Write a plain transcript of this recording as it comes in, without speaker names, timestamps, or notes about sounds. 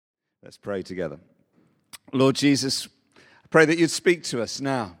Let's pray together. Lord Jesus, I pray that you'd speak to us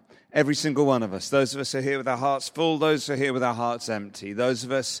now, every single one of us. Those of us who are here with our hearts full, those who are here with our hearts empty, those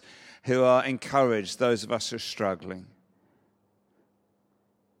of us who are encouraged, those of us who are struggling.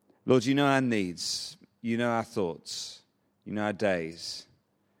 Lord, you know our needs, you know our thoughts, you know our days.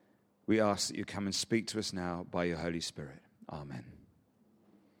 We ask that you come and speak to us now by your Holy Spirit. Amen.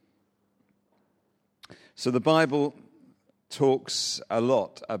 So the Bible talks a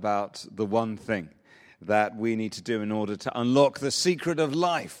lot about the one thing that we need to do in order to unlock the secret of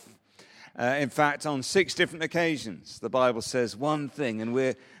life. In fact, on 6 different occasions, the Bible says one thing, and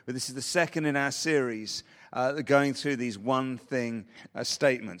this is the second in our series going through these one thing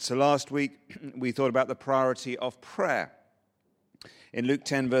statements. So last week, we thought about the priority of prayer. In Luke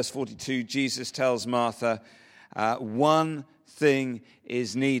 10, verse 42, Jesus tells Martha, one thing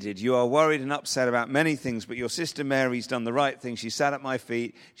is needed. You are worried and upset about many things, but your sister Mary's done the right thing. She sat at my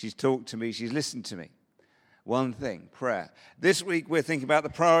feet, she's talked to me, she's listened to me. One thing, prayer. This week we're thinking about the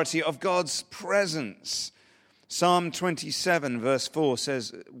priority of God's presence. Psalm 27, verse 4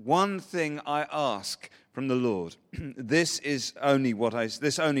 says, one thing I ask from the Lord, this only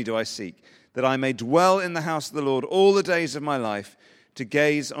do I seek, that I may dwell in the house of the Lord all the days of my life, to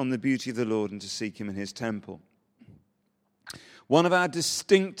gaze on the beauty of the Lord and to seek him in his temple. One of our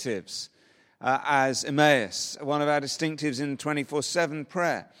distinctives as Emmaus, one of our distinctives in 24/7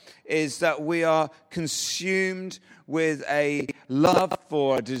 prayer, is that we are consumed with a love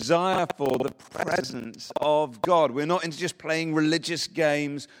for, a desire for the presence of God. We're not into just playing religious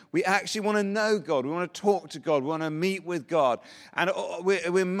games. We actually want to know God. We want to talk to God. We want to meet with God. And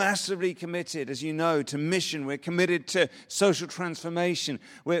we're massively committed, as you know, to mission. We're committed to social transformation.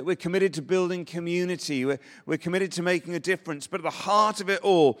 We're committed to building community. We're committed to making a difference. But at the heart of it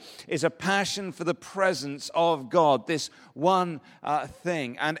all is a passion for the presence of God, this one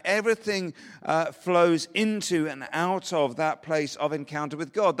thing. And everything flows into and out of that place of encounter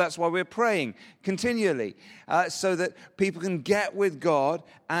with God. That's why we're praying continually, so that people can get with God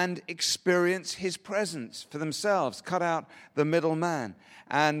and experience his presence for themselves, cut out the middleman.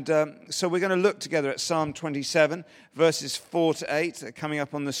 And so we're going to look together at Psalm 27, verses 4 to 8. They're coming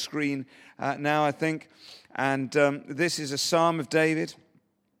up on the screen now, I think. And this is a Psalm of David,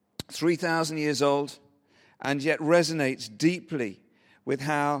 3,000 years old, and yet resonates deeply with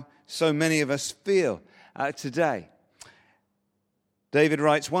how so many of us feel today. David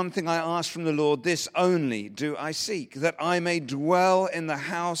writes, one thing I ask from the Lord, this only do I seek, that I may dwell in the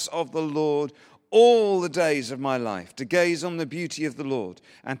house of the Lord all the days of my life, to gaze on the beauty of the Lord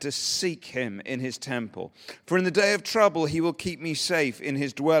and to seek him in his temple. For in the day of trouble he will keep me safe in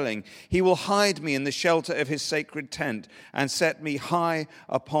his dwelling. He will hide me in the shelter of his sacred tent and set me high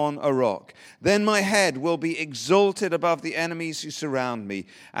upon a rock. Then my head will be exalted above the enemies who surround me.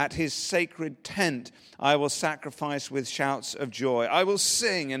 At his sacred tent I will sacrifice with shouts of joy. I will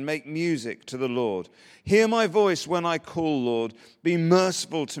sing and make music to the Lord. Hear my voice when I call, Lord. Be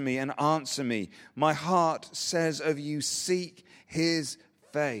merciful to me and answer me. My heart says of you, seek his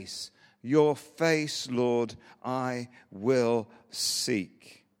face. Your face, Lord, I will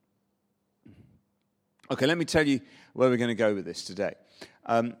seek. Okay, let me tell you where we're going to go with this today.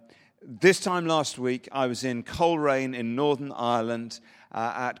 This time last week, I was in Coleraine in Northern Ireland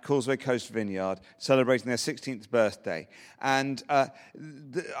at Causeway Coast Vineyard, celebrating their 16th birthday. And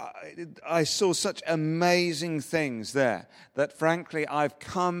I saw such amazing things there that, frankly, I've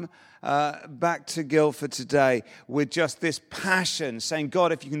come back to Guildford today with just this passion, saying,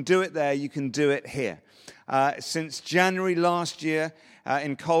 God, if you can do it there, you can do it here. Since January last year,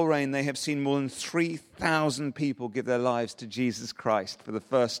 in Coleraine, they have seen more than 3,000 people give their lives to Jesus Christ for the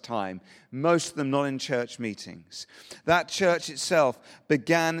first time, most of them not in church meetings. That church itself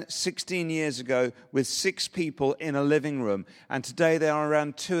began 16 years ago with 6 people in a living room, and today there are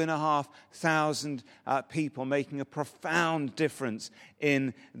around 2,500 people making a profound difference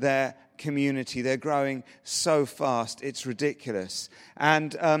in their community. They're growing so fast, it's ridiculous.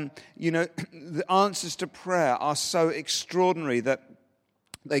 And, the answers to prayer are so extraordinary that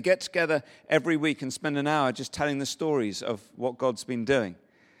they get together every week and spend an hour just telling the stories of what God's been doing.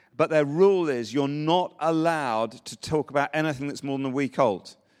 But their rule is you're not allowed to talk about anything that's more than a week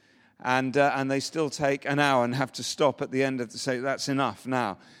old. And they still take an hour and have to stop at the end to say, that's enough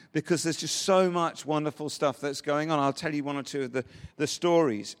now. Because there's just so much wonderful stuff that's going on. I'll tell you one or two of the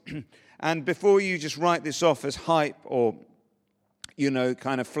stories. And before you just write this off as hype or,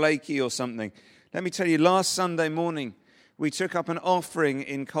 kind of flaky or something, let me tell you, last Sunday morning, we took up an offering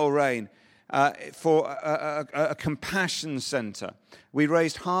in Coleraine for a compassion centre. We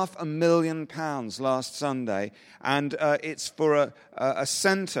raised £500,000 last Sunday, and it's for a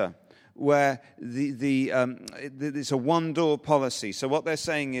centre where it's a one-door policy. So what they're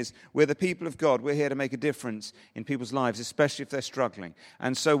saying is, we're the people of God. We're here to make a difference in people's lives, especially if they're struggling.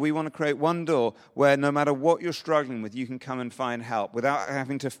 And so we want to create one door where no matter what you're struggling with, you can come and find help without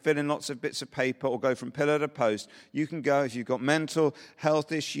having to fill in lots of bits of paper or go from pillar to post. You can go if you've got mental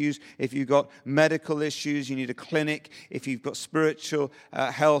health issues, if you've got medical issues, you need a clinic, if you've got spiritual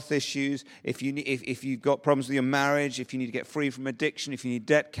health issues, if you've got problems with your marriage, if you need to get free from addiction, if you need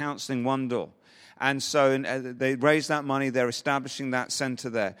debt counseling, one door. And so they raise that money, they're establishing that center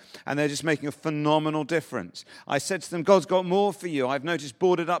there. And they're just making a phenomenal difference. I said to them, God's got more for you. I've noticed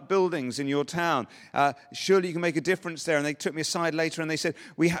boarded up buildings in your town. Surely you can make a difference there. And they took me aside later and they said,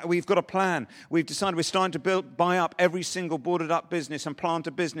 we've got a plan. We've decided we're starting to buy up every single boarded up business and plant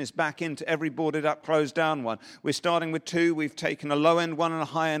a business back into every boarded up, closed down one. We're starting with 2. We've taken a low-end one and a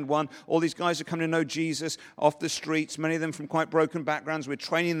high-end one. All these guys are coming to know Jesus off the streets, many of them from quite broken backgrounds. We're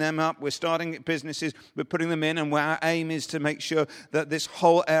training them up. We're starting businesses. We're putting them in, and our aim is to make sure that this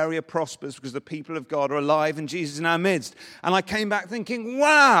whole area prospers because the people of God are alive and Jesus is in our midst. And I came back thinking,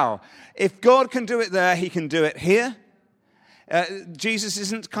 wow, if God can do it there, he can do it here. Jesus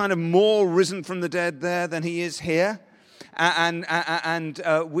isn't kind of more risen from the dead there than he is here. And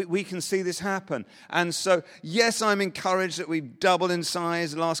we can see this happen. And so, yes, I'm encouraged that we've doubled in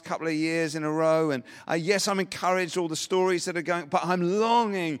size the last couple of years in a row. And yes, I'm encouraged all the stories that are going, but I'm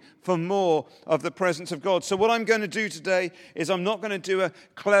longing for more of the presence of God. So what I'm going to do today is I'm not going to do a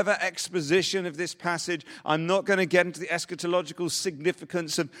clever exposition of this passage. I'm not going to get into the eschatological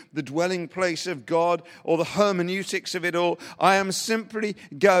significance of the dwelling place of God or the hermeneutics of it all. I am simply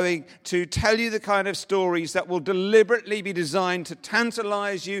going to tell you the kind of stories that will deliberately be designed to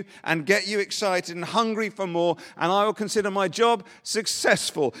tantalize you and get you excited and hungry for more. And I will consider my job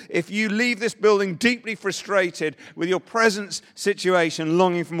successful if you leave this building deeply frustrated with your present situation,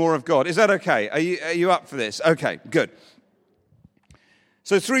 longing for more of God. Is that okay? Are you up for this? Okay, good.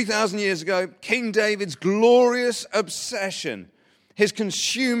 So 3,000 years ago, King David's glorious obsession, his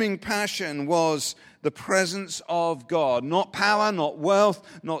consuming passion was the presence of God. Not power, not wealth,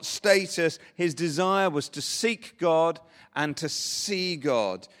 not status. His desire was to seek God and to see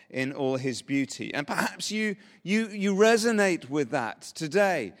God in all his beauty. And perhaps you resonate with that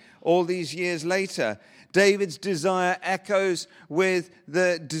today, all these years later. David's desire echoes with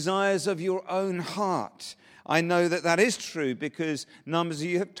the desires of your own heart. I know that is true because numbers of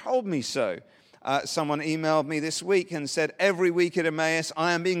you have told me so. Someone emailed me this week and said, every week at Emmaus,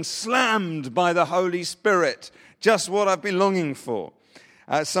 I am being slammed by the Holy Spirit. Just what I've been longing for.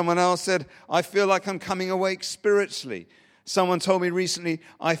 Someone else said, I feel like I'm coming awake spiritually. Someone told me recently,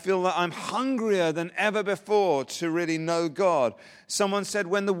 I feel that I'm hungrier than ever before to really know God. Someone said,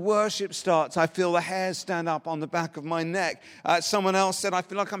 when the worship starts, I feel the hairs stand up on the back of my neck. Someone else said, I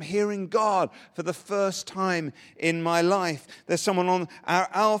feel like I'm hearing God for the first time in my life. There's someone on our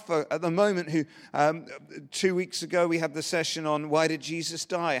Alpha at the moment who, 2 weeks ago, we had the session on Why Did Jesus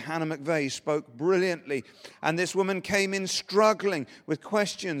Die? Hannah McVeigh spoke brilliantly. And this woman came in struggling with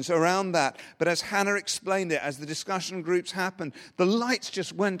questions around that. But as Hannah explained it, as the discussion groups happened, the lights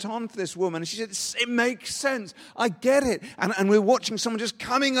just went on for this woman. And she said, it makes sense. I get it. And we're watching someone just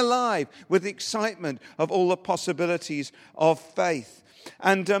coming alive with the excitement of all the possibilities of faith.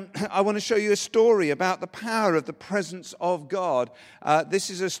 And I want to show you a story about the power of the presence of God. This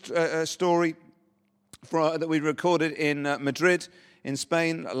is a story that we recorded in Madrid, in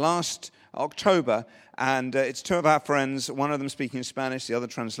Spain, last October. And it's 2 of our friends, one of them speaking Spanish, the other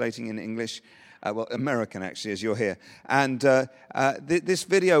translating in English. American, actually, as you're here. And this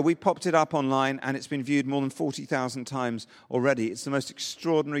video, we popped it up online, and it's been viewed more than 40,000 times already. It's the most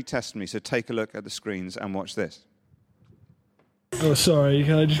extraordinary testimony. So take a look at the screens and watch this. Oh, sorry.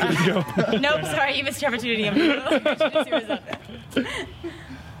 Can I just get go? Nope, sorry. You missed your opportunity. I'm going to see what's up there.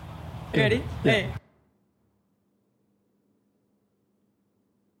 You ready? Yeah. Hey.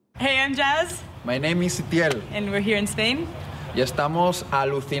 Hey, I'm Jazz, My name is Itiel and we're here in Spain. y estamos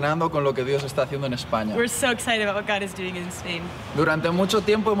alucinando con lo que Dios está haciendo en España. We're so excited about what God is doing in Spain. Durante mucho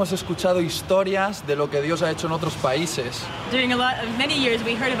tiempo hemos escuchado historias de lo que Dios ha hecho en otros países. During many years,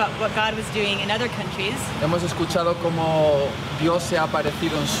 we heard about what God was doing in other countries. Hemos escuchado cómo Dios se ha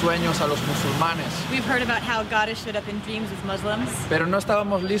aparecido en sueños a los musulmanes. We've heard about how God has showed up in dreams with Muslims. Pero no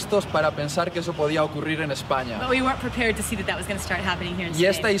estábamos listos para pensar que eso podía ocurrir en España. But we weren't prepared to see that was going to start happening here in Y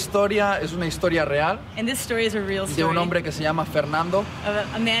esta Spain. historia es una historia real And this story is a real de story un hombre que se llama Fernando,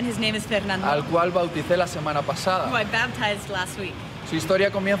 of a man, his name is Fernando, al cual bauticé la semana who pasada. I baptized last week. Su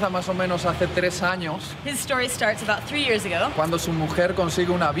historia comienza más o menos hace 3 años, His story starts about 3 years ago cuando su mujer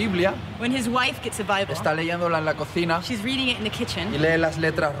consigue una Biblia, when his wife gets a Bible. está leyéndola en la cocina She's reading it in the y kitchen. lee las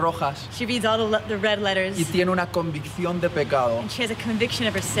letras rojas She reads all the red letters. y tiene una convicción de pecado, And she has a conviction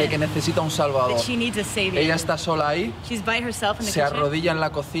of her de que sin. necesita un salvador. That she needs a savior. Ella está sola ahí, She's by herself in the se kitchen. arrodilla en la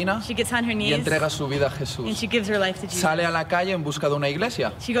cocina She gets on her y knees entrega su vida a and Jesús. she gives her life to Jesus. Sale a la calle en busca de una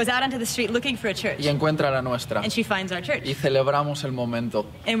iglesia She goes out onto the street looking for a church. y encuentra la nuestra. And she finds our church. Y celebramos el momento.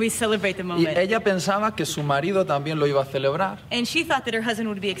 And we celebrate the Y moment. ella pensaba que su marido también lo iba a celebrar. And she thought that her husband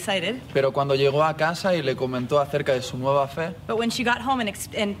would be excited. Pero cuando llegó a casa y le comentó acerca de su nueva fe, But when she got home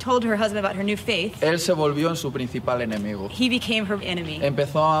and told her husband about her new faith, él se volvió en su principal enemigo. he became her enemy.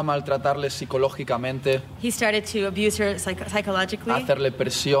 Empezó a maltratarle psicológicamente, He started to abuse her psychologically, a hacerle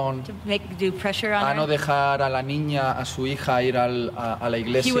presión, to do pressure a on no her. dejar a la niña, a su hija, ir a la He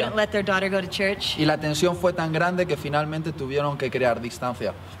iglesia. wouldn't let their daughter go to church. Y la tensión fue tan grande que finalmente tuvieron que crear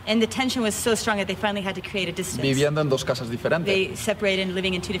distancia, And the tension was so strong that they finally had to create a distance. viviendo en 2 casas diferentes. They separated and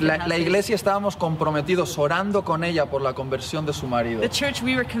living in 2 different La houses. iglesia estábamos comprometidos orando con ella por la conversión de su marido. The church,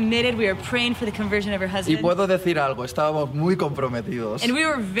 we were committed. We were praying for the conversion of her Y husband. puedo decir algo, estábamos muy comprometidos. And we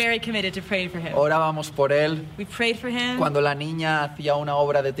were very committed to praying for him. Orábamos por él. We prayed for him. Cuando la niña hacía una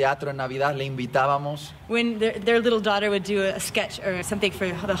obra de teatro en Navidad, le invitábamos. When their little daughter would do a sketch or something for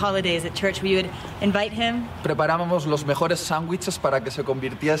the holidays at church, we would invite him. Preparábamos los mejores sándwiches para que se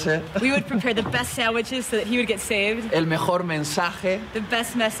convirtiese. We would prepare the best sandwiches so that he would get saved, El mejor mensaje. the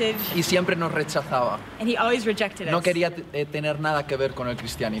best message, Y siempre nos rechazaba. and he always rejected No us. quería tener nada que ver con el He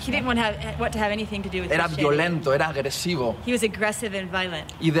cristianismo. didn't want to have anything to do with Era Christianity. violento, era agresivo. He was aggressive and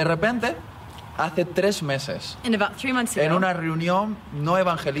violent. Y de repente, hace 3 meses, And about 3 months en ago, una reunión no in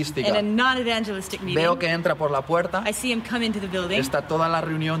evangelística, a non-evangelistic meeting, veo que entra por la puerta, I see him come into the building. está toda la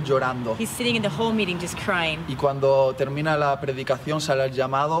reunión llorando. He's sitting in the whole meeting just crying. Y cuando termina la predicación sale el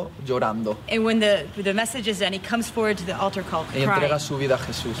llamado llorando. And when the message is done, he comes forward to the altar call Y entrega crying. su vida a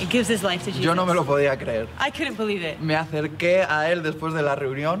Jesús. He gives his life to Jesus. Yo no me lo podía creer. I couldn't believe it. Me acerqué a él después de la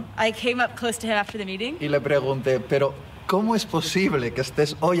reunión I came up close to him after the meeting. y le pregunté, pero ¿cómo es posible que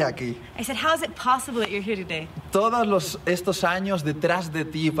estés hoy aquí? I said, how is it possible that you're here today? Todos estos años detrás de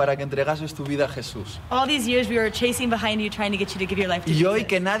ti para que entregases tu vida a Jesús. All these years we were chasing behind you, trying to get you to give your life to Y hoy Jesus.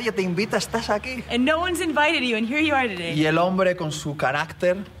 que nadie te invita, estás aquí. And no one's invited you, and here you are today. Y el hombre con su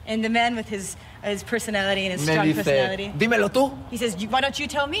carácter And the man with his personality and his me strong dice, personality, dímelo tú, he says, why don't you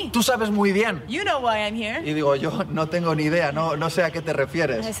tell me? tú sabes muy bien. You know why I'm here. Y digo, yo no tengo ni idea, no sé a qué te I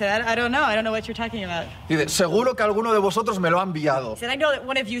refieres. said, I don't know. I don't know what you're talking about. Dice, seguro que alguno de vosotros me lo ha enviado. He said, I know that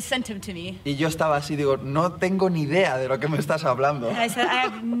one of you sent him to me. Y yo estaba así, digo, no tengo ni idea de lo que me estás hablando. And I said, I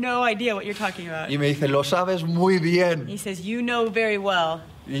have no idea what you're talking about. Y me dice, lo sabes muy bien. He says, you know very well.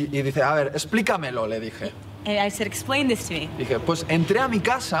 Y dice, a ver, explícamelo, le dije. And I said, explain this to me. Dije, pues entré a mi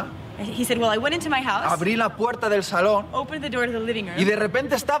casa, He said, well, I went into my house, abrí la puerta del salón opened the door to the living y room, de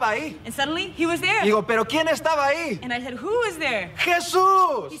repente estaba ahí. and suddenly he was there. Digo, ¿pero quién estaba ahí? And I said, who was there? He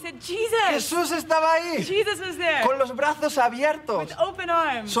 ¡Jesús! said, Jesus. Jesús estaba ahí, Jesus was there. con los brazos abiertos, With open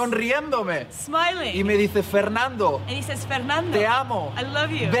arms, sonriéndome. smiling. Y me dice, Fernando, And he says, Fernando, te amo, I love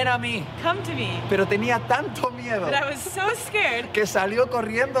you. ven a mí. Come to me. Pero tenía tanto miedo But I was so scared que salió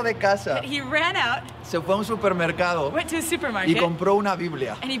corriendo de casa, that he ran out, se fue a un supermercado went to a y supermarket, compró una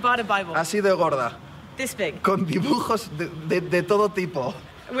Biblia, and he bought a Bible así de gorda, this big, con dibujos de todo tipo,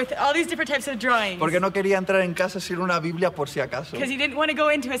 with all these different types of drawings. porque no quería entrar en casa sin una Biblia por si acaso. Because he didn't want to go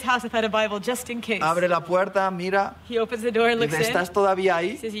into his house without a Bible just in case. Abre la puerta, mira, He opens the door, y looks dice, in, ¿estás todavía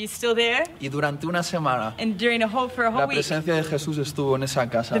he ahí? says, are you still there? Y durante una semana And for a whole la week, presencia de Jesús estuvo en esa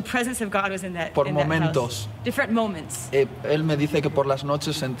casa. the presence of God was in that, Por in that momentos. house. Different moments. Él me dice que por las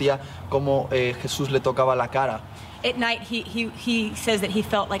noches sentía como Jesús le tocaba la cara. At night, he says that he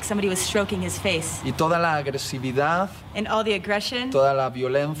felt like somebody was stroking his face. Y toda la agresividad, And all the aggression, toda la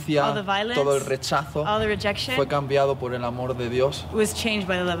violencia, all the violence, todo el rechazo all the rejection fue cambiado por el amor de Dios was changed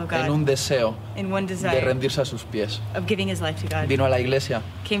by the love of en God un deseo in one de desire rendirse a sus pies. of giving his life to God. Vino a la iglesia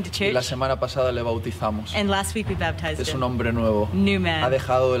Came to y la church, semana pasada le bautizamos. and last week we baptized Es un him. hombre nuevo. New Ha man.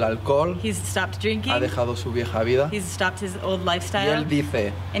 dejado el alcohol, He's stopped ha drinking. dejado su vieja vida. He's stopped his old Y lifestyle. él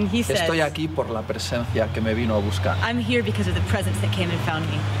dice, And he says, estoy aquí por la presencia que me vino a buscar. I'm here because of the presence that came and found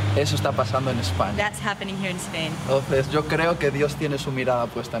me. Eso está pasando en España. That's happening here in Spain. Entonces yo creo que Dios tiene su mirada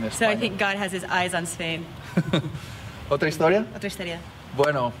puesta en So I España. think God has his eyes on Spain. ¿Otra historia? Otra historia.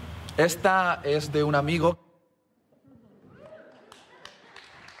 Bueno, esta es de un amigo.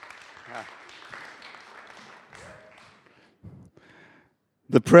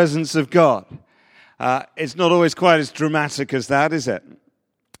 The presence of God. It's not always quite as dramatic as that, is it?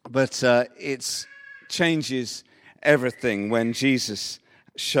 But it changes everything when Jesus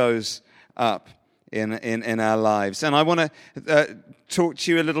shows up in our lives. And I want to talk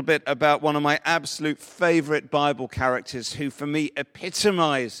to you a little bit about one of my absolute favorite Bible characters who, for me,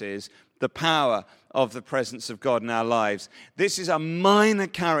 epitomizes the power of the presence of God in our lives. This is a minor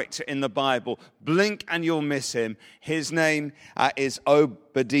character in the Bible. Blink and you'll miss him. His name is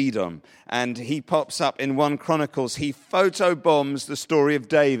Obed-Edom, and he pops up in 1 Chronicles. He photobombs the story of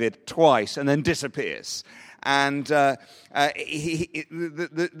David twice and then disappears. And the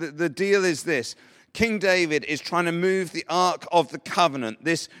deal is this. King David is trying to move the Ark of the Covenant,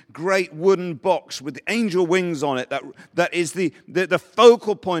 this great wooden box with the angel wings on it that is the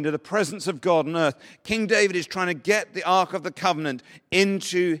focal point of the presence of God on earth. King David is trying to get the Ark of the Covenant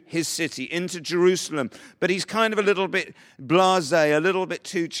into his city, into Jerusalem. But he's kind of a little bit blasé, a little bit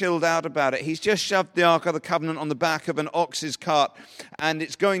too chilled out about it. He's just shoved the Ark of the Covenant on the back of an ox's cart, and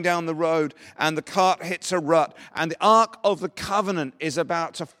it's going down the road, and the cart hits a rut, and the Ark of the Covenant is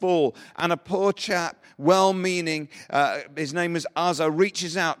about to fall, and a poor chap, well-meaning, his name is Uzzah,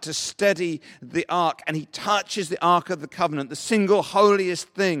 reaches out to steady the ark, and he touches the Ark of the Covenant, the single holiest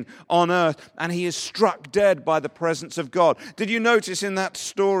thing on earth, and he is struck dead by the presence of God. Did you notice in that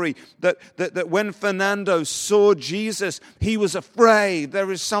story that when Fernando saw Jesus, he was afraid?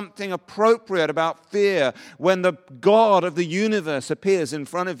 There is something appropriate about fear when the God of the universe appears in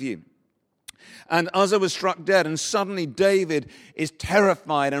front of you. And Uzzah was struck dead, and suddenly David is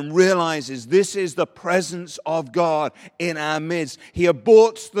terrified and realizes this is the presence of God in our midst. He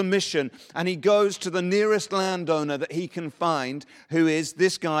aborts the mission, and he goes to the nearest landowner that he can find, who is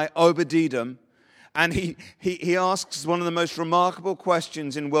this guy, Obed-Edom. And he asks one of the most remarkable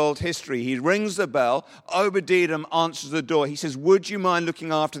questions in world history. He rings the bell. Obed-Edom answers the door. He says, "Would you mind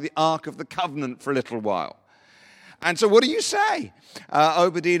looking after the Ark of the Covenant for a little while?" And so what do you say?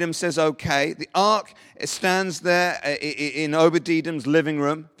 Obed-Edom says, okay. The ark stands there in Obed-Edom's living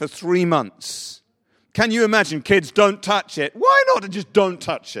room for 3 months. Can you imagine? Kids, don't touch it. Why not? Just don't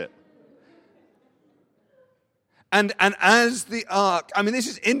touch it. And as the ark, I mean, this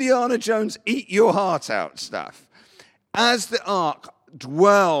is Indiana Jones, eat your heart out stuff. As the ark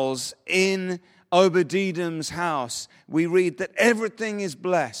dwells in Obed-Edom's house, we read that everything is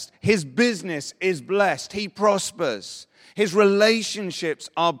blessed. His business is blessed. He prospers. His relationships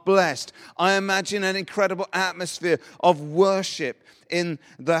are blessed. I imagine an incredible atmosphere of worship in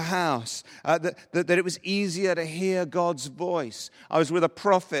the house, that it was easier to hear God's voice. I was with a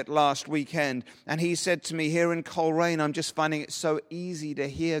prophet last weekend, and he said to me, here in Coleraine, I'm just finding it so easy to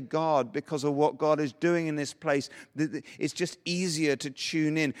hear God because of what God is doing in this place. It's just easier to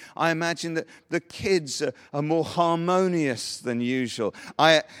tune in. I imagine that the kids are more harmonious than usual.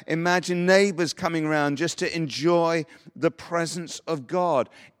 I imagine neighbors coming around just to enjoy the presence of God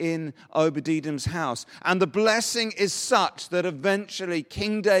in Obed-Edom's house. And the blessing is such that eventually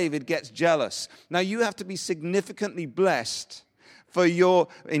King David gets jealous. Now, you have to be significantly blessed in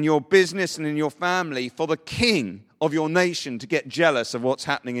your business and in your family for the king of your nation to get jealous of what's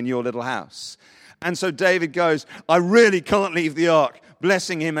happening in your little house. And so David goes, I really can't leave the ark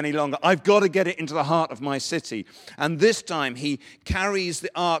blessing him any longer. I've got to get it into the heart of my city. And this time he carries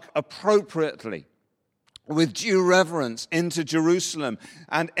the ark appropriately, with due reverence, into Jerusalem,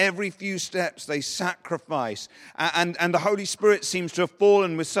 and every few steps they sacrifice, and the Holy Spirit seems to have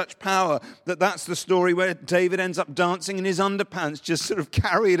fallen with such power that that's the story where David ends up dancing in his underpants, just sort of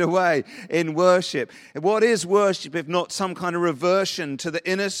carried away in worship. What is worship if not some kind of reversion to the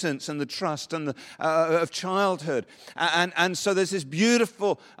innocence and the trust and of childhood? And so there's this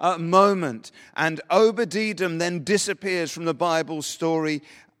beautiful moment, and Obed-Edom then disappears from the Bible story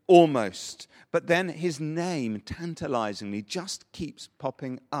almost. But then his name, tantalizingly, just keeps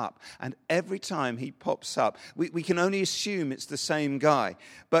popping up. And every time he pops up, we can only assume it's the same guy.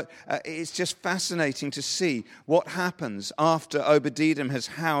 But it's just fascinating to see what happens after Obed-Edom has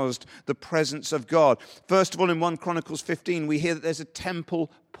housed the presence of God. First of all, in 1 Chronicles 15, we hear that there's a temple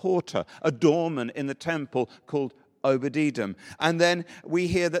porter, a doorman in the temple called Obed-Edom. And then we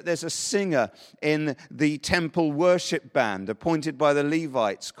hear that there's a singer in the temple worship band appointed by the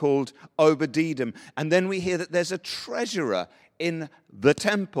Levites called Obed-Edom. And then we hear that there's a treasurer in the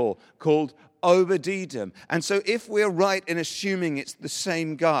temple called Obed-Edom. And so if we're right in assuming it's the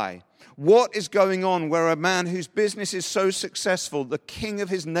same guy, what is going on where a man whose business is so successful, the king of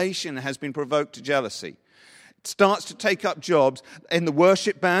his nation, has been provoked to jealousy? Starts to take up jobs in the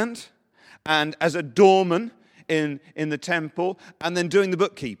worship band and as a doorman in the temple and then doing the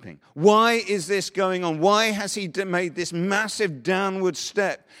bookkeeping? Why is this going on? Why has he made this massive downward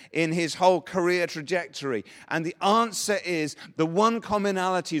step in his whole career trajectory? And the answer is, the one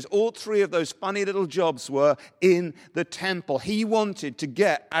commonality is all three of those funny little jobs were in the temple. He wanted to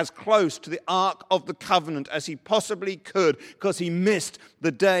get as close to the Ark of the Covenant as he possibly could because he missed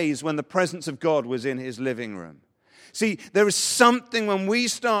the days when the presence of God was in his living room. See, there is something when we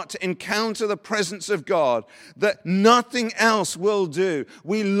start to encounter the presence of God that nothing else will do.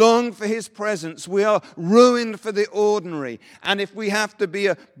 We long for his presence. We are ruined for the ordinary. And if we have to be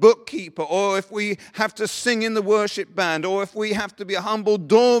a bookkeeper, or if we have to sing in the worship band, or if we have to be a humble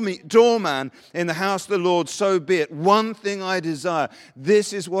doorman in the house of the Lord, so be it. One thing I desire,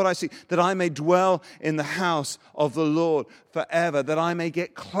 this is what I see, that I may dwell in the house of the Lord forever, that I may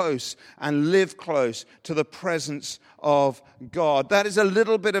get close and live close to the presence of God. That is a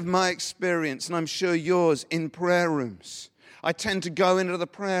little bit of my experience, and I'm sure yours, in prayer rooms. I tend to go into the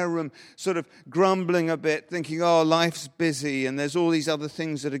prayer room sort of grumbling a bit, thinking, oh, life's busy and there's all these other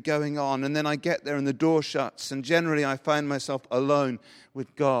things that are going on. And then I get there and the door shuts, and generally I find myself alone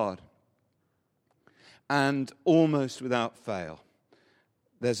with God. And almost without fail,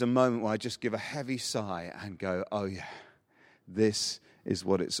 there's a moment where I just give a heavy sigh and go, oh yeah, this is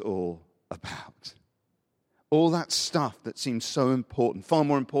what it's all about. All that stuff that seems so important, far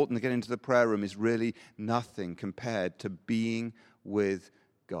more important to get into the prayer room, is really nothing compared to being with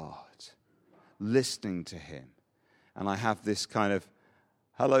God, listening to him. And I have this kind of,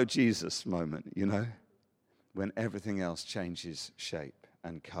 hello Jesus moment, you know, when everything else changes shape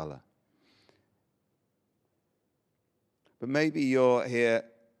and color. But maybe you're here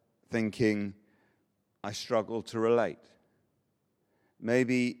thinking, I struggle to relate.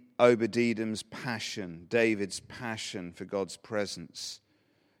 Maybe Obed-Edom's passion, David's passion for God's presence,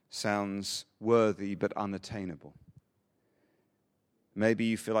 sounds worthy but unattainable. Maybe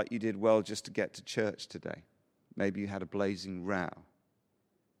you feel like you did well just to get to church today. Maybe you had a blazing row.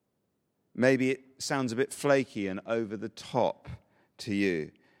 Maybe it sounds a bit flaky and over the top to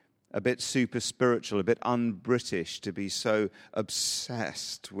you, a bit super spiritual, a bit un-British to be so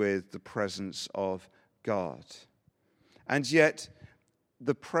obsessed with the presence of God. And yet,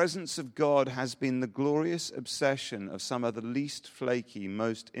 the presence of God has been the glorious obsession of some of the least flaky,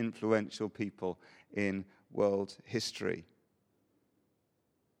 most influential people in world history.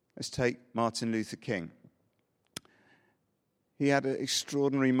 Let's take Martin Luther King. He had an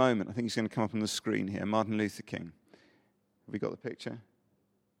extraordinary moment. I think he's going to come up on the screen here. Martin Luther King. Have we got the picture?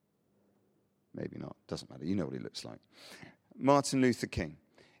 Maybe not. Doesn't matter. You know what he looks like. Martin Luther King.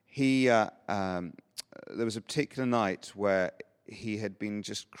 There was a particular night where he had been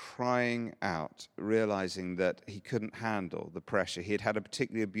just crying out, realizing that he couldn't handle the pressure. He had had a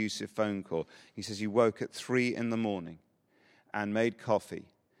particularly abusive phone call. He says he woke at 3 a.m. and made coffee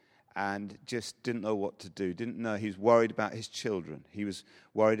and just didn't know what to do, didn't know. He was worried about his children. He was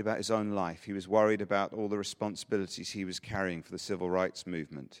worried about his own life. He was worried about all the responsibilities he was carrying for the civil rights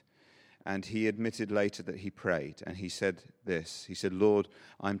movement. And he admitted later that he prayed, and he said this. He said, Lord,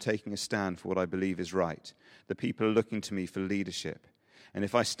 I'm taking a stand for what I believe is right. The people are looking to me for leadership. And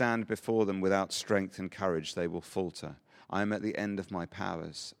if I stand before them without strength and courage, they will falter. I am at the end of my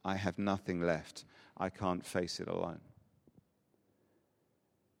powers. I have nothing left. I can't face it alone.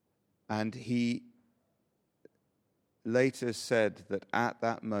 And he later said that at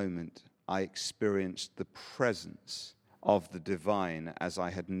that moment, I experienced the presence of the divine as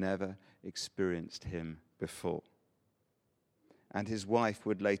I had never experienced him before. And his wife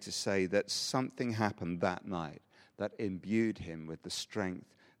would later say that something happened that night that imbued him with the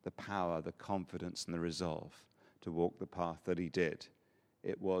strength, the power, the confidence, and the resolve to walk the path that he did.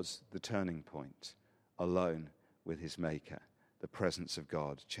 It was the turning point, alone with his Maker. The presence of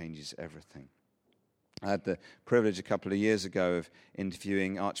God changes everything. I had the privilege a couple of years ago of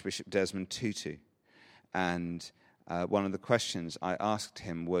interviewing Archbishop Desmond Tutu, and one of the questions I asked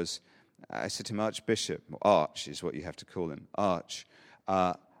him was, I said to him, Archbishop, Arch is what you have to call him, Arch,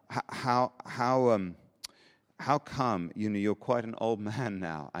 how come, you're quite an old man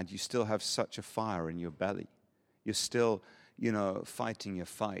now and you still have such a fire in your belly? You're still, fighting your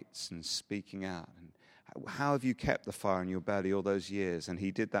fights and speaking out. And how have you kept the fire in your belly all those years? And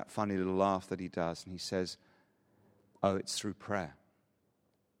he did that funny little laugh that he does, and he says, oh, it's through prayer.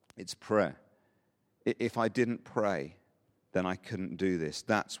 It's prayer. If I didn't pray, then I couldn't do this.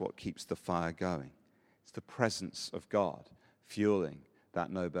 That's what keeps the fire going. It's the presence of God fueling that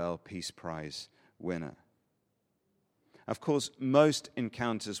Nobel Peace Prize winner. Of course, most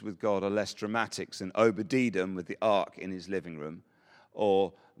encounters with God are less dramatic than Obed-Edom with the ark in his living room,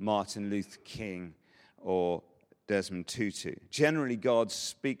 or Martin Luther King, or Desmond Tutu. Generally, God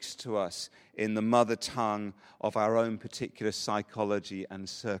speaks to us in the mother tongue of our own particular psychology and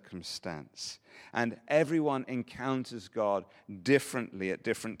circumstance. And everyone encounters God differently at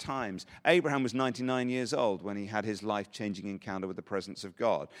different times. Abraham was 99 years old when he had his life-changing encounter with the presence of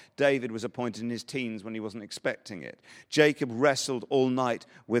God. David was appointed in his teens when he wasn't expecting it. Jacob wrestled all night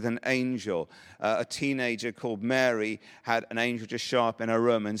with an angel. A teenager called Mary had an angel just show up in her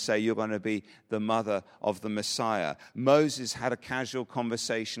room and say, "You're going to be the mother of the Messiah." Moses had a casual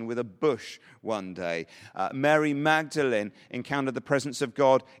conversation with a bush one day. Mary Magdalene encountered the presence of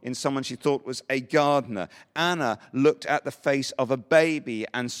God in someone she thought was a gardener. Anna looked at the face of a baby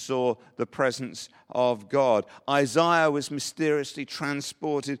and saw the presence of God. Isaiah was mysteriously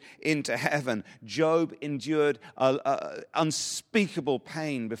transported into heaven. Job endured unspeakable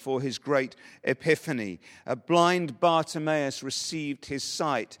pain before his great epiphany. A blind Bartimaeus received his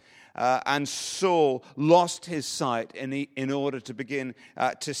sight. And Saul lost his sight in order to begin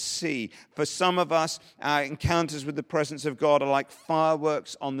to see. For some of us, our encounters with the presence of God are like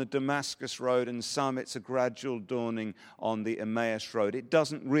fireworks on the Damascus Road, and some it's a gradual dawning on the Emmaus Road. It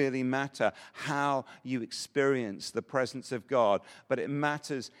doesn't really matter how you experience the presence of God, but it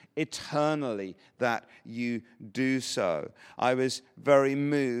matters eternally that you do so. I was very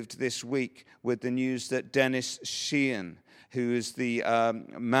moved this week with the news that Dennis Sheehan, who is the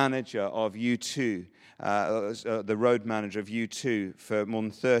manager of U2, the road manager of U2 for more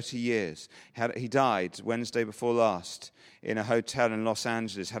than 30 years. He died Wednesday before last in a hotel in Los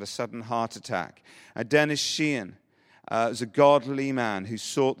Angeles, had a sudden heart attack. Dennis Sheehan was a godly man who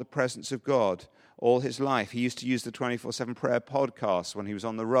sought the presence of God all his life. He used to use the 24/7 prayer podcast when he was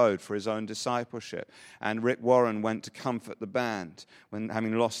on the road for his own discipleship. And Rick Warren went to comfort the band when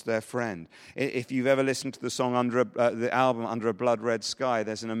having lost their friend. If you've ever listened to the song the album Under a Blood Red Sky,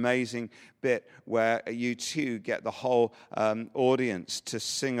 there's an amazing bit where you too get the whole audience to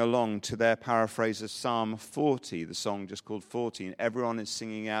sing along to their paraphrase of Psalm 40, the song just called 40. And everyone is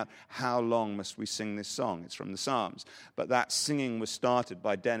singing out, "How long must we sing this song?" It's from the Psalms. But that singing was started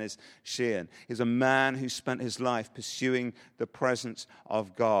by Dennis Sheehan. He's a man who spent his life pursuing the presence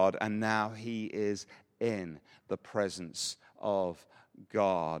of God, and now he is in the presence of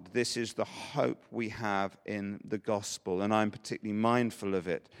God. This is the hope we have in the gospel, and I'm particularly mindful of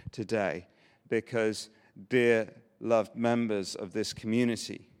it today because dear loved members of this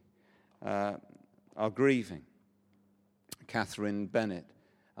community are grieving. Catherine Bennett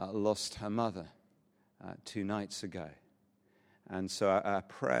lost her mother 2 nights ago. And so our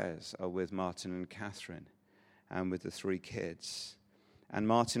prayers are with Martin and Catherine and with the 3 kids. And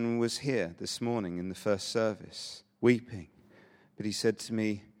Martin was here this morning in the first service, weeping. But he said to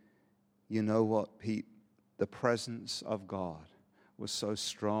me, "You know what, Pete? The presence of God was so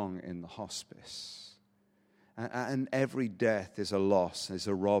strong in the hospice. And every death is a loss, is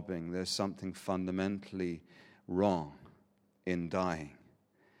a robbing. There's something fundamentally wrong in dying."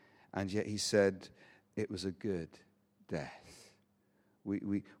 And yet he said it was a good death.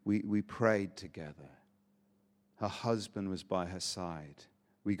 We prayed together. Her husband was by her side.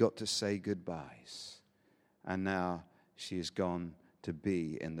 We got to say goodbyes. And now she is gone to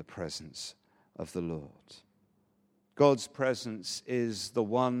be in the presence of the Lord. God's presence is the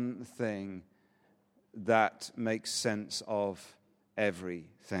one thing that makes sense of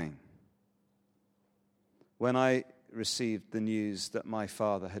everything. When I received the news that my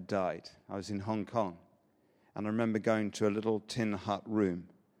father had died, I was in Hong Kong. And I remember going to a little tin hut room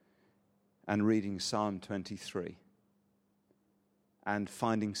and reading Psalm 23 and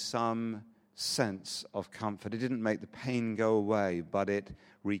finding some sense of comfort. It didn't make the pain go away, but it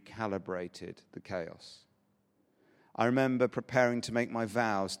recalibrated the chaos. I remember preparing to make my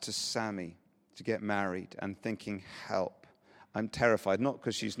vows to Sammy to get married and thinking, help. I'm terrified, not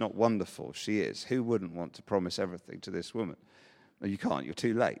because she's not wonderful. She is. Who wouldn't want to promise everything to this woman? Well, you can't. You're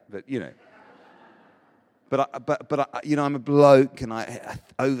too late. But, you know. But you know, I'm a bloke and I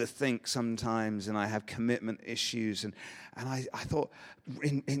overthink sometimes and I have commitment issues. And I thought,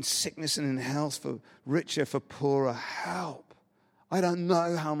 in sickness and in health, for richer, for poorer, help. I don't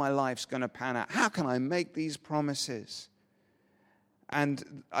know how my life's going to pan out. How can I make these promises?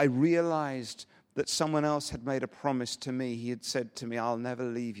 And I realized that someone else had made a promise to me. He had said to me, "I'll never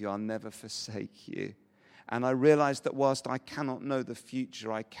leave you. I'll never forsake you." And I realized that whilst I cannot know the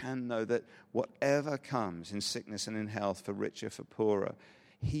future, I can know that whatever comes in sickness and in health, for richer, for poorer,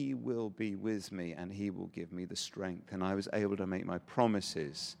 He will be with me and He will give me the strength. And I was able to make my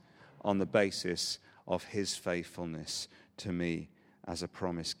promises on the basis of His faithfulness to me as a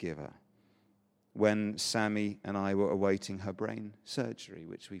promise giver. When Sammy and I were awaiting her brain surgery,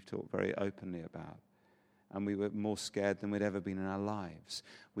 which we've talked very openly about, and we were more scared than we'd ever been in our lives.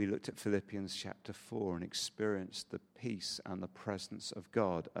 We looked at Philippians chapter 4 and experienced the peace and the presence of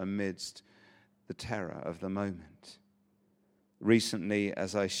God amidst the terror of the moment. Recently,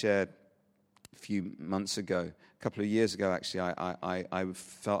 as I shared a few months ago, a couple of years ago actually, I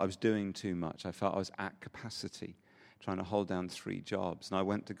felt I was doing too much. I felt I was at capacity, trying to hold down 3 jobs. And I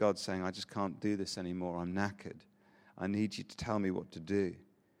went to God saying, I just can't do this anymore. I'm knackered. I need you to tell me what to do.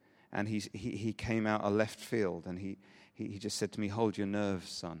 And he came out of left field, and he just said to me, hold your nerves,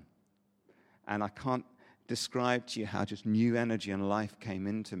 son. And I can't describe to you how just new energy and life came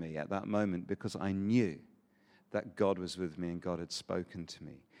into me at that moment, because I knew that God was with me and God had spoken to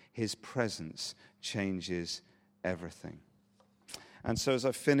me. His presence changes everything. And so as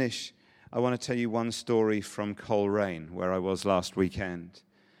I finish, I want to tell you one story from Coleraine, where I was last weekend.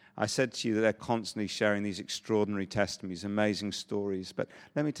 I said to you that they're constantly sharing these extraordinary testimonies, amazing stories, but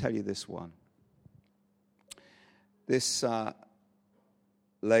let me tell you this one. This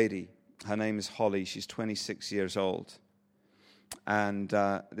lady, her name is Holly, she's 26 years old, and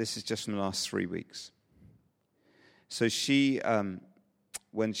this is just from the last 3 weeks. So she,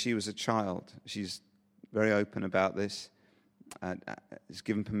 when she was a child, she's very open about this, and has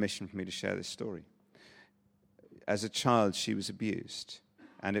given permission for me to share this story. As a child, she was abused,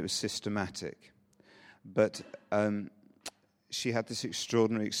 and it was systematic. But she had this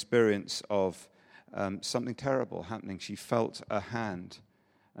extraordinary experience of something terrible happening. She felt a hand,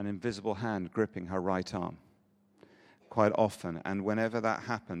 an invisible hand, gripping her right arm quite often. And whenever that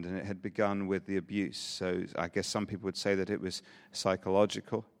happened, and it had begun with the abuse, so I guess some people would say that it was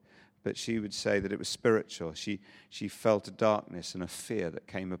psychological, but she would say that it was spiritual. She felt a darkness and a fear that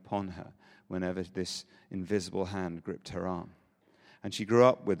came upon her whenever this invisible hand gripped her arm. And she grew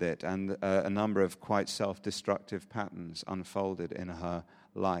up with it, and a number of quite self-destructive patterns unfolded in her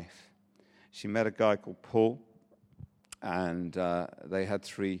life. She met a guy called Paul, and they had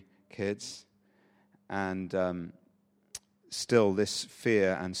 3 kids. And still this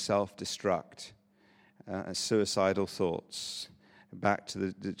fear and self-destruct, suicidal thoughts, back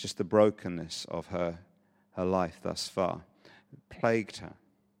to just the brokenness of her life thus far, plagued her.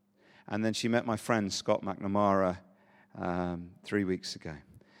 And then she met my friend Scott McNamara 3 weeks ago,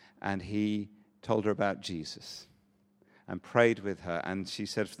 and he told her about Jesus and prayed with her. And she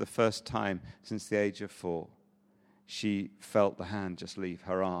said for the first time since the age of 4, she felt the hand just leave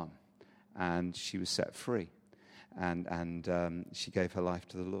her arm, and she was set free, and she gave her life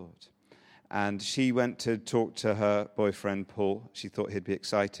to the Lord. And she went to talk to her boyfriend Paul. She thought he'd be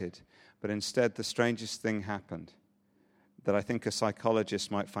excited, but instead the strangest thing happened that I think a psychologist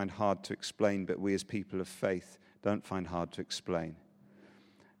might find hard to explain, but we as people of faith don't find hard to explain.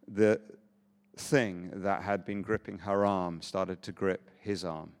 The thing that had been gripping her arm started to grip his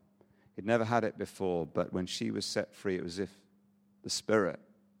arm. He'd never had it before, but when she was set free, it was as if the Spirit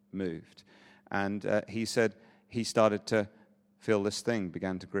moved. And he said he started to feel this thing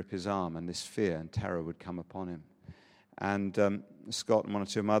began to grip his arm, and this fear and terror would come upon him. And Scott and one or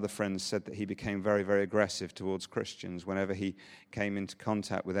two of my other friends said that he became very, very aggressive towards Christians. Whenever he came into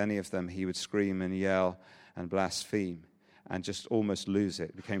contact with any of them, he would scream and yell and blaspheme and just almost lose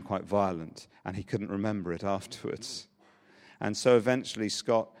it. It became quite violent, and he couldn't remember it afterwards. And so eventually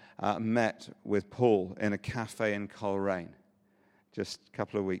Scott met with Paul in a cafe in Coleraine just a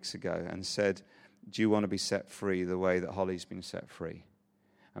couple of weeks ago and said, do you want to be set free the way that Holly's been set free?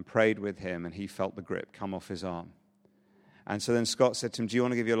 And prayed with him, and he felt the grip come off his arm. And so then Scott said to him, do you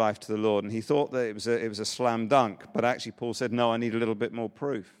want to give your life to the Lord? And he thought that it was a slam dunk, but actually Paul said, no, I need a little bit more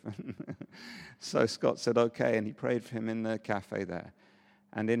proof. So Scott said, okay, and he prayed for him in the cafe there.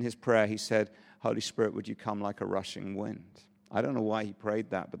 And in his prayer he said, Holy Spirit, would you come like a rushing wind? I don't know why he prayed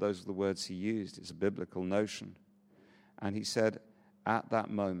that, but those are the words he used. It's a biblical notion. And he said, at that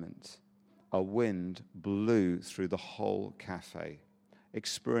moment, a wind blew through the whole cafe,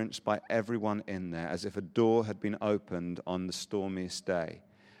 experienced by everyone in there, as if a door had been opened on the stormiest day.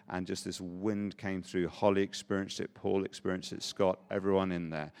 And just this wind came through. Holly experienced it, Paul experienced it, Scott, everyone in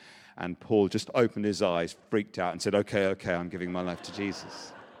there. And Paul just opened his eyes, freaked out, and said, okay, I'm giving my life to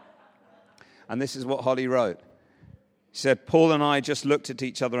Jesus. And this is what Holly wrote. He said, Paul and I just looked at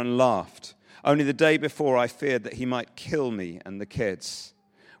each other and laughed. Only the day before I feared that he might kill me and the kids.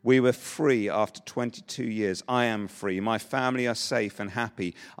 We were free after 22 years. I am free. My family are safe and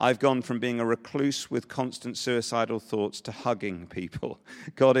happy. I've gone from being a recluse with constant suicidal thoughts to hugging people.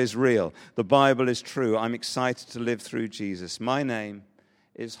 God is real. The Bible is true. I'm excited to live through Jesus. My name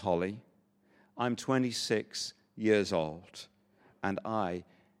is Holly. I'm 26 years old, and I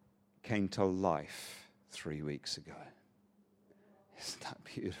came to life 3 weeks ago. Isn't that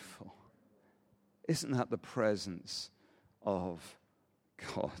beautiful? Isn't that the presence of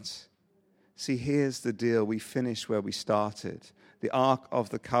God? See, here's the deal. We finish where we started. The Ark of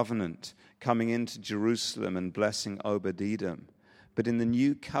the Covenant coming into Jerusalem and blessing Obed-Edom. But in the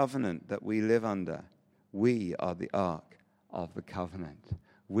new covenant that we live under, we are the Ark of the Covenant.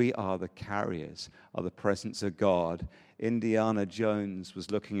 We are the carriers of the presence of God. Indiana Jones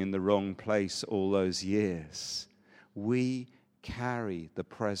was looking in the wrong place all those years. We carry the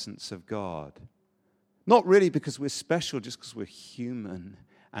presence of God. Not really because we're special, just because we're human.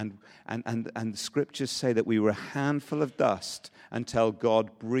 And the scriptures say that we were a handful of dust until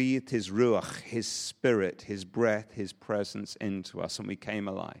God breathed his ruach, his spirit, his breath, his presence into us, and we came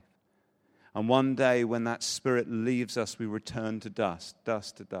alive. And one day when that spirit leaves us, we return to dust,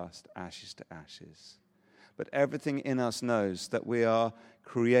 dust to dust, ashes to ashes. But everything in us knows that we are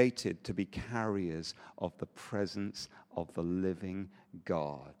created to be carriers of the presence of the living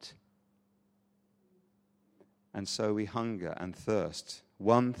God. And so we hunger and thirst.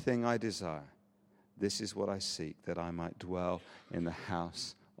 One thing I desire, this is what I seek, that I might dwell in the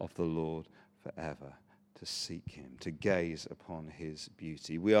house of the Lord forever, to seek him, to gaze upon his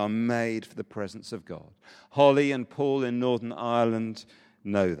beauty. We are made for the presence of God. Holly and Paul in Northern Ireland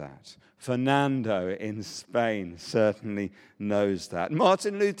know that. Fernando in Spain certainly knows that.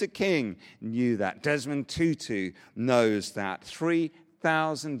 Martin Luther King knew that. Desmond Tutu knows that.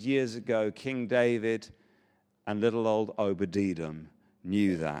 3,000 years ago, King David and little old Obed-Edom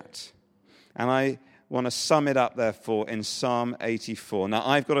knew that. And I want to sum it up, therefore, in Psalm 84. Now,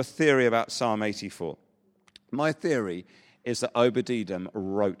 I've got a theory about Psalm 84. My theory is that Obed-Edom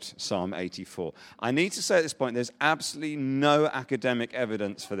wrote Psalm 84. I need to say at this point, there's absolutely no academic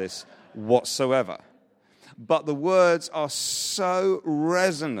evidence for this whatsoever. But the words are so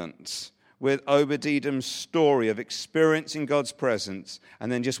resonant with Obed-Edom's story of experiencing God's presence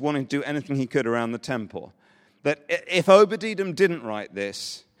and then just wanting to do anything he could around the temple, that if Obed-Edom didn't write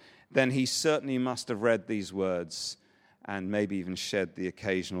this, then he certainly must have read these words and maybe even shed the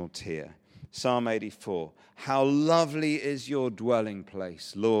occasional tear. Psalm 84, how lovely is your dwelling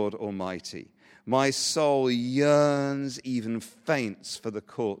place, Lord Almighty. My soul yearns, even faints, for the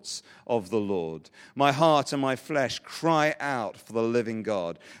courts of the Lord. My heart and my flesh cry out for the living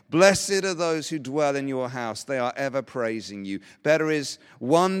God. Blessed are those who dwell in your house. They are ever praising you. Better is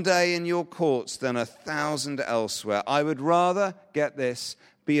one day in your courts than 1,000 elsewhere. I would rather, get this,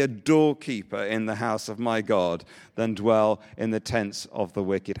 be a doorkeeper in the house of my God than dwell in the tents of the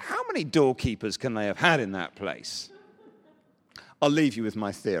wicked. How many doorkeepers can they have had in that place? I'll leave you with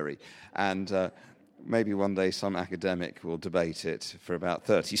my theory, and maybe one day some academic will debate it for about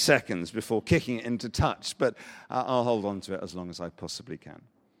 30 seconds before kicking it into touch, but I'll hold on to it as long as I possibly can.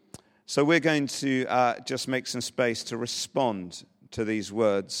 So we're going to just make some space to respond to these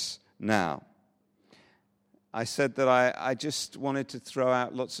words now. I said that I just wanted to throw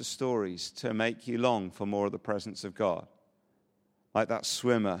out lots of stories to make you long for more of the presence of God. Like that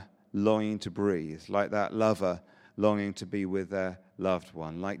swimmer longing to breathe, like that lover longing to be with their loved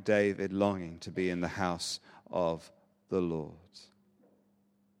one, like David longing to be in the house of the Lord.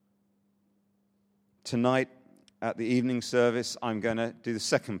 Tonight at the evening service, I'm going to do the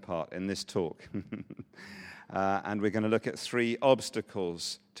second part in this talk. And we're going to look at 3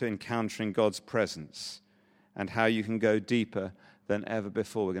 obstacles to encountering God's presence, and how you can go deeper than ever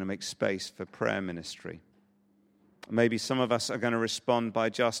before. We're going to make space for prayer ministry. Maybe some of us are going to respond by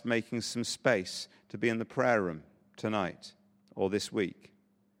just making some space to be in the prayer room tonight or this week.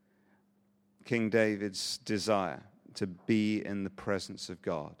 King David's desire to be in the presence of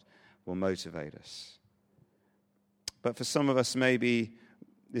God will motivate us. But for some of us, maybe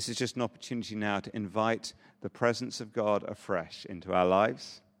this is just an opportunity now to invite the presence of God afresh into our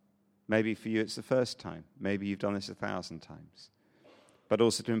lives. Maybe for you it's the first time. Maybe you've done this 1,000 times. But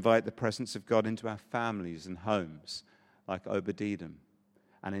also to invite the presence of God into our families and homes, like Obed-Edom,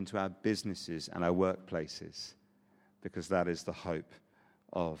 and into our businesses and our workplaces, because that is the hope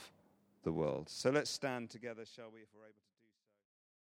of the world. So let's stand together, shall we, if we're able to.